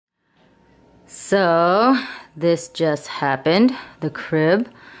So this just happened. The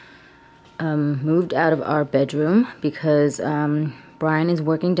crib moved out of our bedroom because Brian is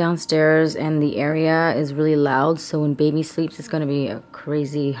working downstairs and the area is really loud. So when baby sleeps, it's going to be a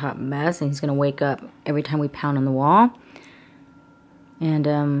crazy hot mess and he's going to wake up every time we pound on the wall.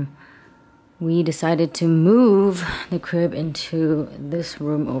 And we decided to move the crib into this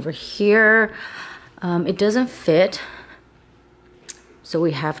room over here. It doesn't fit, so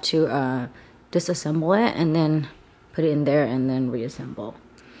we have to disassemble it and then put it in there and then reassemble.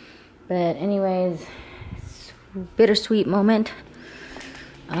 But anyways, bittersweet moment.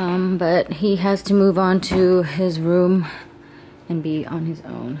 But he has to move on to his room and be on his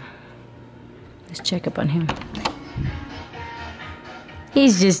own. Let's check up on him.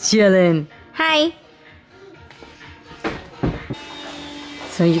 He's just chilling. Hi.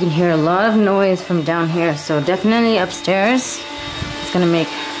 So you can hear a lot of noise from down here. So definitely upstairs. It's gonna make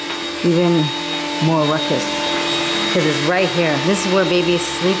even more ruckus because it's right here. This is where baby is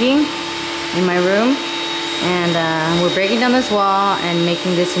sleeping in my room, and we're breaking down this wall and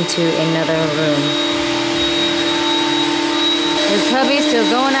making this into another room. His hubby's still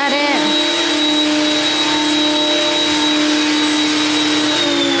going at it.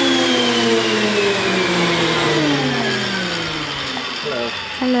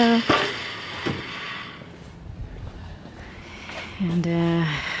 Hello. And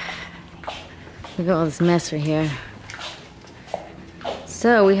look at all this mess right here.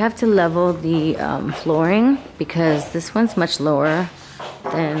 So we have to level the flooring because this one's much lower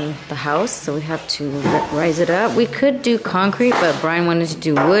than the house. So we have to rise it up. We could do concrete, but Brian wanted to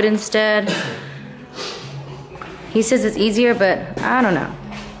do wood instead. He says it's easier, but I don't know.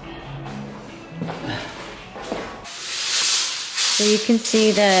 So you can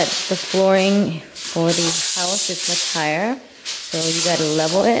see that the flooring for the house is much higher. So you gotta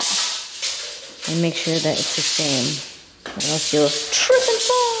level it and make sure that it's the same, or else you'll trip and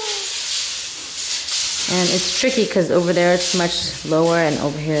fall. And it's tricky because over there it's much lower and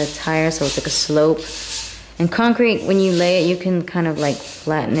over here it's higher, so it's like a slope. And concrete, when you lay it, you can kind of like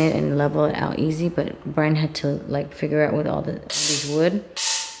flatten it and level it out easy, but Brian had to like figure out with all these wood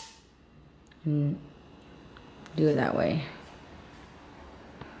and do it that way.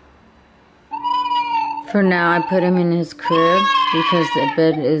 For now, I put him in his crib because the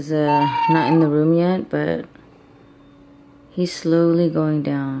bed is not in the room yet, but he's slowly going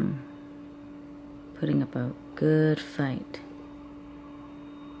down, putting up a good fight.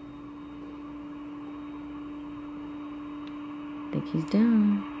 I think he's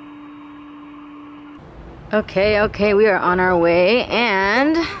down. Okay, we are on our way,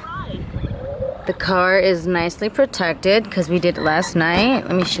 and the car is nicely protected because we did it last night.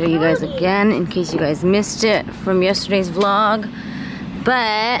 Let me show you guys again in case you guys missed it from yesterday's vlog.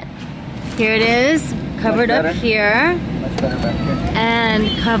 But here it is, covered up here, and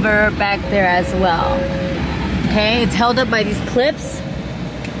cover back there as well. Okay, it's held up by these clips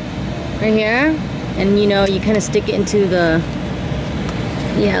right here, and you know, you kind of stick it into the,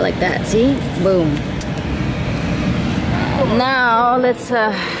 yeah, like that, see? Boom. Now let's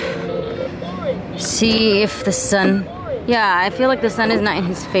see if the sun, yeah, I feel like the sun is not in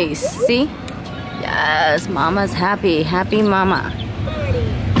his face. See? Yes, mama's happy. Happy mama.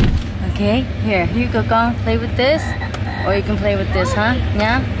 Okay, here you go, play with this. Or you can play with this, huh?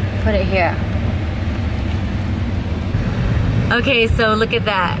 Yeah? Put it here. Okay, so look at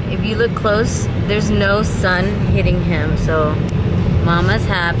that. If you look close, there's no sun hitting him. So mama's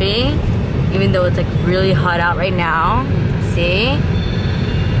happy. Even though it's like really hot out right now. See?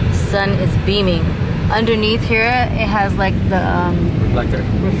 Sun is beaming. Underneath here it has like the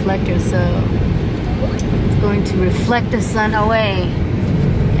reflector, so it's going to reflect the sun away.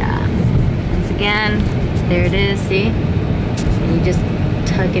 Yeah, once again, there it is, see? And you just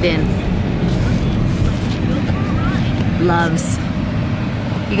tuck it in. Loves.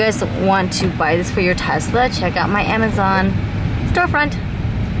 You guys want to buy this for your Tesla? Check out my Amazon storefront.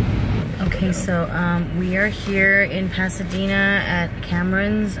 Okay, so we are here in Pasadena at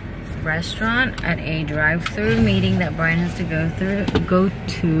Cameron's restaurant at a drive-through meeting that Brian has to go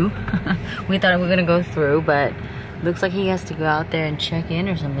to. We thought we were gonna go through, but looks like he has to go out there and check in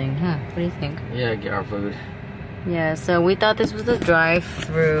or something, huh? What do you think? Yeah, get our food. Yeah, so we thought this was a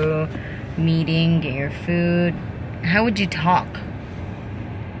drive-through meeting, get your food. How would you talk?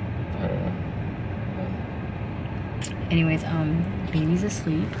 I don't know. Anyways, baby's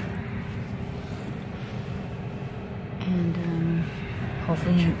asleep. And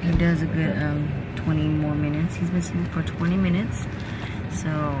hopefully he does a good 20 more minutes. He's been asleep for 20 minutes. So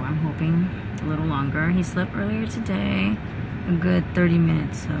I'm hoping a little longer. He slept earlier today, a good 30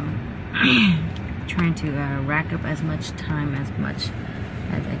 minutes. So trying to rack up as much time as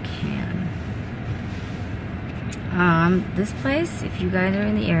I can. This place, if you guys are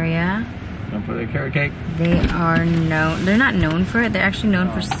in the area, Known for their carrot cake? they're not known for it. They're actually known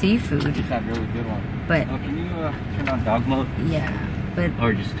for seafood. It's not really good one. But can you turn on dog mode? yeah, but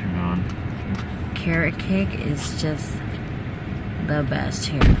Or just turn it on. carrot cake is just the best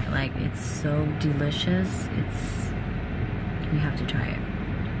here. Like, it's so delicious. You have to try it.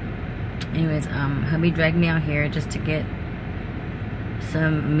 Anyways, hubby dragged me out here just to get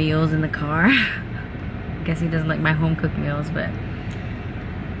some meals in the car. I guess he doesn't like my home cooked meals, but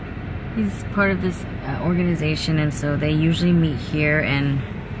he's part of this organization, and so they usually meet here and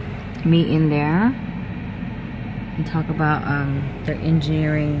meet in there and talk about their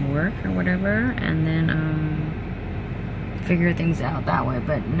engineering work or whatever, and then figure things out that way.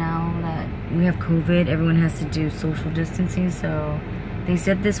 But now that we have COVID, everyone has to do social distancing, so they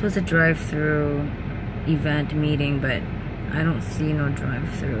said this was a drive-through event meeting, but I don't see no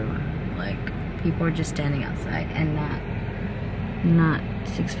drive-through. Like, people are just standing outside and not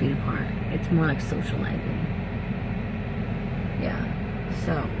 6 feet apart. It's more like socializing. Yeah,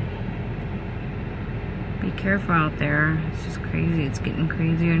 so be careful out there. It's just crazy. It's getting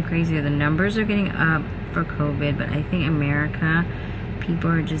crazier and crazier. The numbers are getting up for COVID, but I think America, people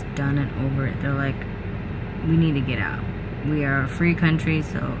are just done and over it. They're like, we need to get out. We are a free country,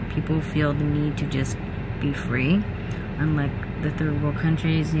 so people feel the need to just be free. Unlike the third world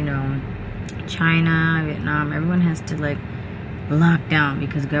countries, you know, China, Vietnam, everyone has to like lock down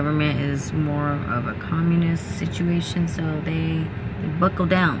because government is more of a communist situation, so they buckle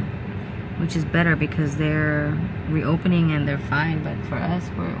down, which is better because they're reopening and they're fine. But for us,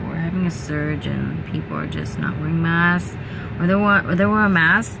 we're having a surge and people are just not wearing masks, or they wear a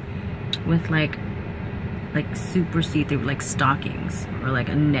mask with like super see-through, like stockings or like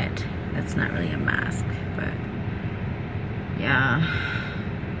a net. That's not really a mask, but yeah.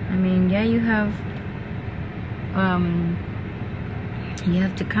 I mean, yeah, you have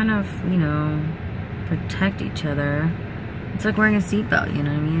to kind of, you know, protect each other. It's like wearing a seatbelt, you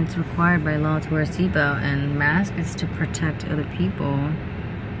know what I mean? It's required by law to wear a seatbelt, and mask is to protect other people.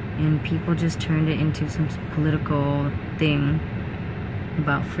 And people just turned it into some political thing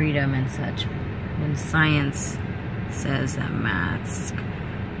about freedom and such, when science says that mask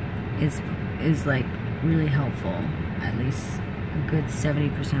is like really helpful, at least a good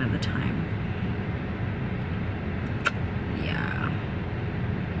 70% of the time. Yeah.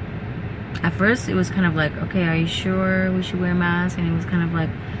 At first it was kind of like, okay, are you sure we should wear a mask? And it was kind of like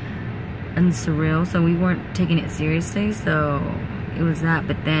unsurreal, so we weren't taking it seriously, so it was that.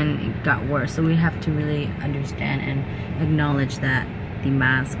 But then it got worse, so we have to really understand and acknowledge that the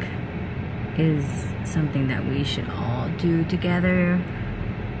mask is something that we should all do together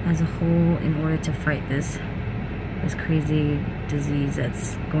as a whole in order to fight this crazy disease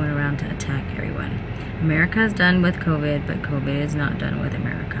that's going around to attack everyone. America is done with COVID, but COVID is not done with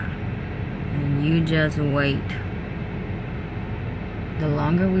America. And you just wait. The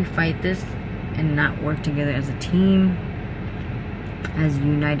longer we fight this and not work together as a team, as a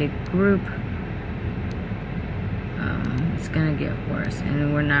united group, it's gonna get worse,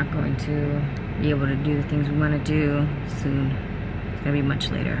 and we're not going to be able to do the things we want to do soon. It's gonna be much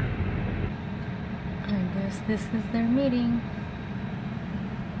later. I guess this is their meeting.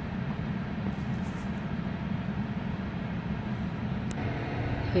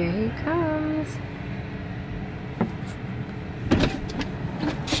 Here he comes.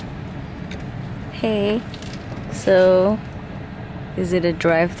 Hey, so is it a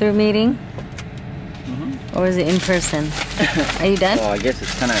drive-through meeting? Or is it in person? Are you done? Well, I guess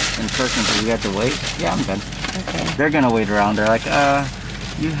it's kind of in person, so we have to wait. Yeah, I'm done. Okay. They're gonna wait around. They're like,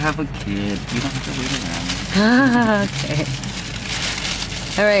 you have a kid. You don't have to wait around. Okay.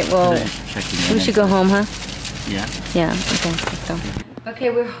 All right, well, we should go home, huh? Yeah. Yeah, okay, let's go. Okay,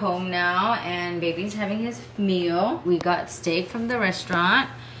 we're home now, and baby's having his meal. We got steak from the restaurant,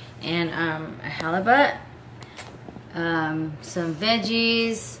 and a halibut, some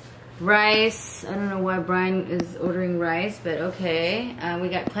veggies, rice. I don't know why Brian is ordering rice, but okay. We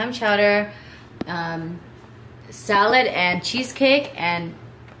got clam chowder, salad and cheesecake, and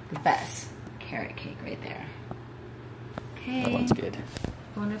the best, carrot cake right there. Okay. That one's good.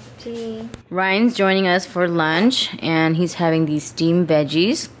 Bon appetit. Ryan's joining us for lunch, and he's having these steamed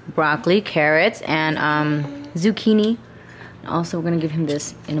veggies, broccoli, carrots, and zucchini. Also, we're gonna give him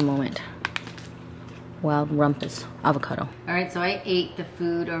this in a moment. Wild rumpus avocado. All right, so I ate the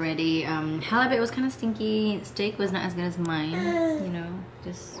food already. Halibut was kind of stinky. Steak was not as good as mine. You know,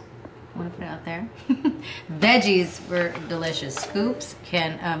 just Want to put it out there? Veggies were delicious. Scoops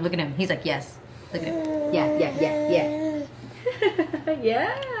can, look at him. He's like, yes. Look at him. Yeah, yeah, yeah, yeah.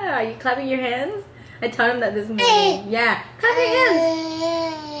 Yeah. Are you clapping your hands? I taught him that this morning. Yeah. Clap your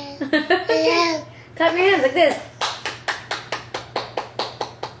hands. Okay. Clap your hands like this.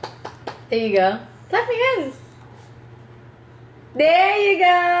 There you go. Clap your hands. There you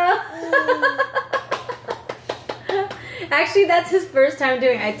go. Actually, that's his first time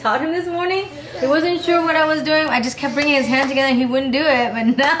doing it. I taught him this morning. He wasn't sure what I was doing. I just kept bringing his hands together and he wouldn't do it.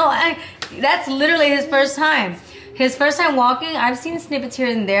 But now, that's literally his first time. His first time walking, I've seen snippets here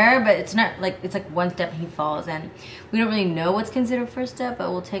and there, but it's not like, it's like one step and he falls. And we don't really know what's considered first step,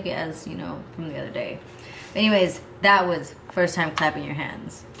 but we'll take it as, you know, from the other day. Anyways, that was first time clapping your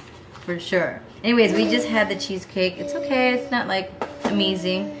hands. For sure. Anyways, we just had the cheesecake. It's okay. It's not like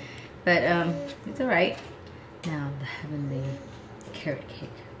amazing, but it's all right. Now the heavenly carrot cake.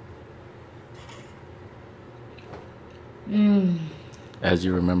 Mmm. As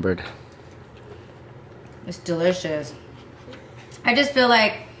you remembered. It's delicious. I just feel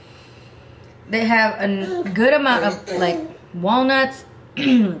like they have a good amount of like walnuts,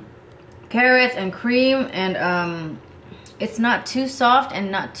 carrots, and cream, and it's not too soft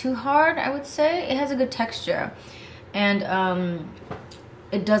and not too hard, I would say. It has a good texture. And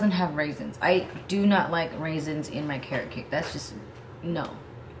it doesn't have raisins. I do not like raisins in my carrot cake. That's just, no.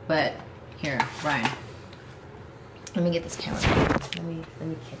 But here, Brian. Let me get this camera. Let me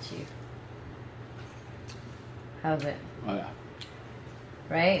catch you. How's it? Oh yeah.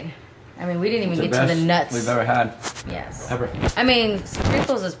 Right? I mean, we didn't even It's get to the nuts. we've ever had. Yes. Ever. I mean,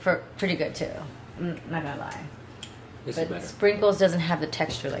 sprinkles is pretty good too. I'm not gonna lie. This But is better. sprinkles doesn't have the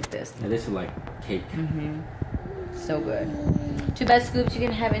texture like this. Yeah, this is like cake. Mm-hmm. So good. Too bad, Scoops, you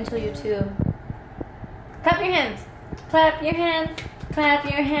can have it until you too. Clap your hands. Clap your hands. Clap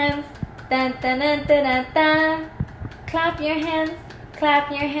your hands. Dun dun dun dun dun dun. Clap your hands.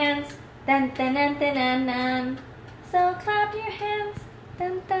 Clap your hands. Dun dun dun dun dun dun. So clap your hands.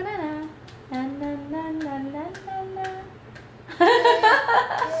 Dun dun dun dun dun dun dun dun dun dun.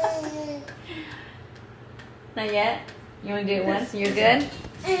 Not yet? You want to do it once? You're good?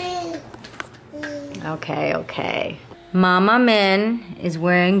 Okay, okay. Mama Min is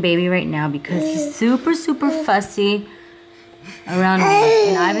wearing baby right now because he's super, super fussy around me.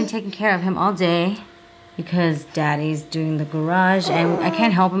 And I've been taking care of him all day because Daddy's doing the garage. And I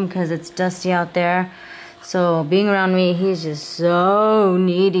can't help him because it's dusty out there. So being around me, he's just so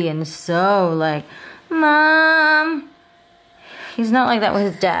needy and so like, Mom. He's not like that with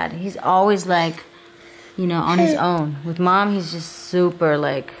his dad. He's always like, you know, on his own. With Mom, he's just super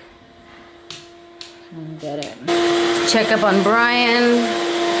like, get it. Check up on Brian.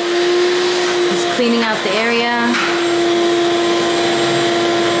 He's cleaning out the area.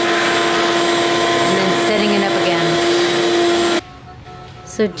 And then setting it up again.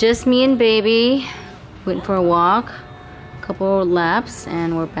 So just me and baby went for a walk. A couple laps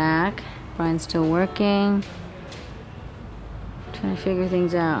and we're back. Brian's still working. Trying to figure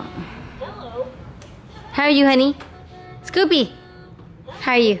things out. Hello. How are you, honey? Scoopy.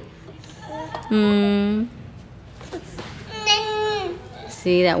 How are you?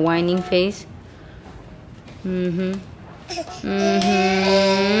 See that whining face? And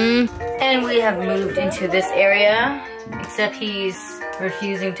we have moved into this area, except he's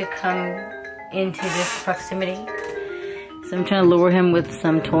refusing to come into this proximity. So I'm trying to lure him with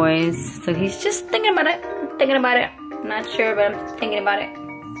some toys. So he's just thinking about it. Thinking about it. Not sure, but I'm thinking about it.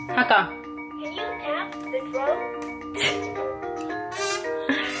 Haka. Can you tap the drum?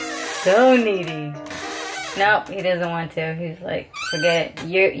 So needy. Nope, he doesn't want to. He's like, forget it.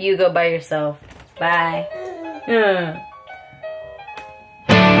 You go by yourself. Bye.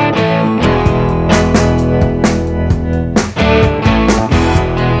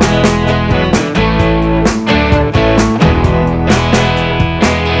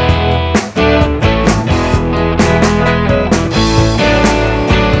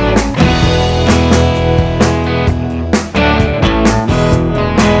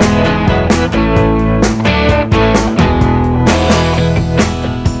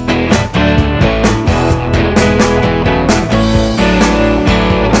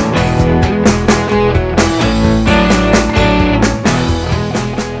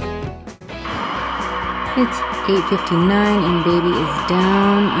 It's 8:59 and baby is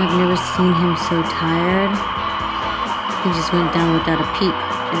down. I've never seen him so tired. He just went down without a peep.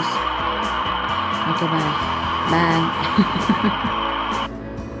 Just, okay, bye. Bye.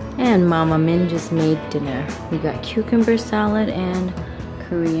 And Mama Min just made dinner. We got cucumber salad and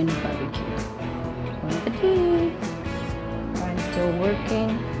Korean barbecue. Bon appetit. I'm still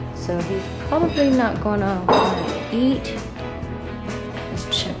working. So he's probably not gonna want to eat. Let's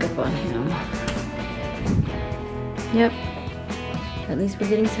check up on him. Yep. At least we're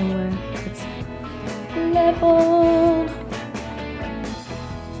getting somewhere. It's level.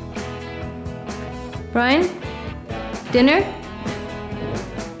 Brian? Dinner?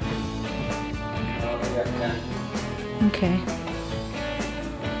 Okay.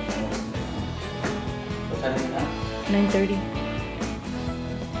 What time is it now? 9:30.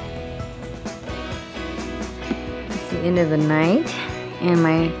 It's the end of the night, and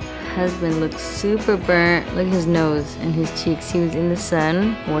my husband looks super burnt. Look at his nose and his cheeks. He was in the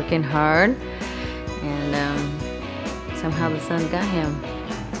sun working hard, and somehow the sun got him.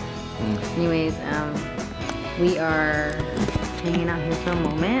 Anyways, we are hanging out here for a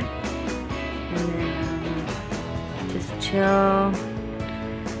moment, and then just chill.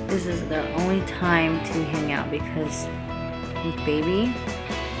 This is the only time to hang out because with baby,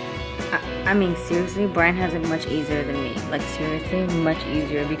 I mean seriously, Brian has it much easier than me. Like seriously, much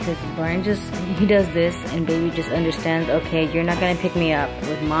easier, because Brian he does this and baby just understands, okay, you're not gonna pick me up.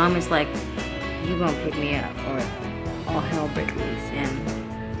 With mom, it's like, you gonna pick me up or all hell breaks loose.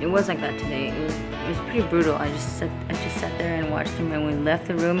 And it was like that today. It was pretty brutal. I just sat there and watched him, and when we left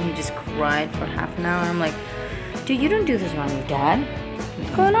the room, he just cried for half an hour. I'm like, dude, you don't do this around your dad.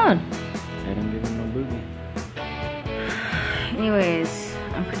 What's going on? I don't give him no booby. Anyways,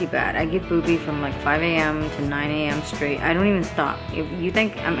 I'm pretty bad. I give booby from like 5 a.m. to 9 a.m. straight. I don't even stop. If you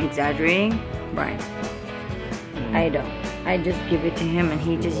think I'm exaggerating, Brian, I don't. I just give it to him, and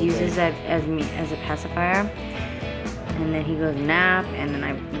he just uses that as a pacifier. And then he goes nap, and then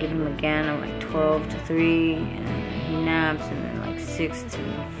I give him again at like 12 to 3, and then he naps, and then like 6 to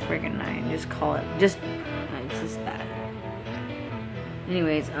friggin' 9. Just call it. It's just that.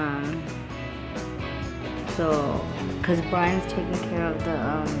 Anyways, so, cause Brian's taking care of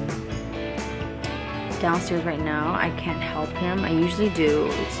the downstairs right now, I can't help him. I usually do.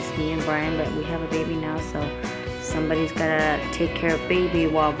 It's just me and Brian, but we have a baby now, so somebody's gotta take care of baby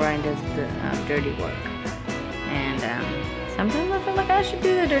while Brian does the dirty work. And sometimes I feel like I should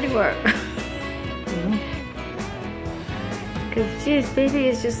do the dirty work. Cause geez, baby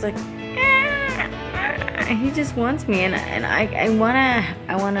is just like, he just wants me, and I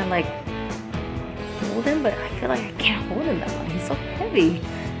wanna like hold him, but I feel like I can't hold him that long. He's so heavy.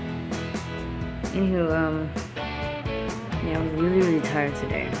 Anywho, yeah, I was really tired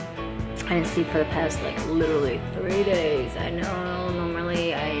today. I didn't sleep for the past like literally 3 days. I know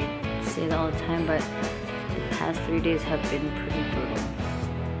normally I say it all the time, but the past 3 days have been pretty brutal.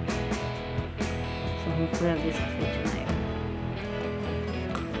 So hopefully I'll get some sleep tonight.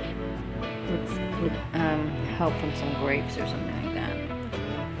 With help from some grapes or something like that,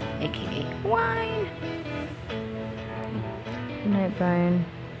 aka wine. Good night, Brian.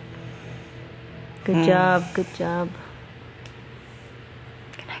 Good job. Good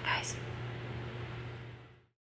night, guys.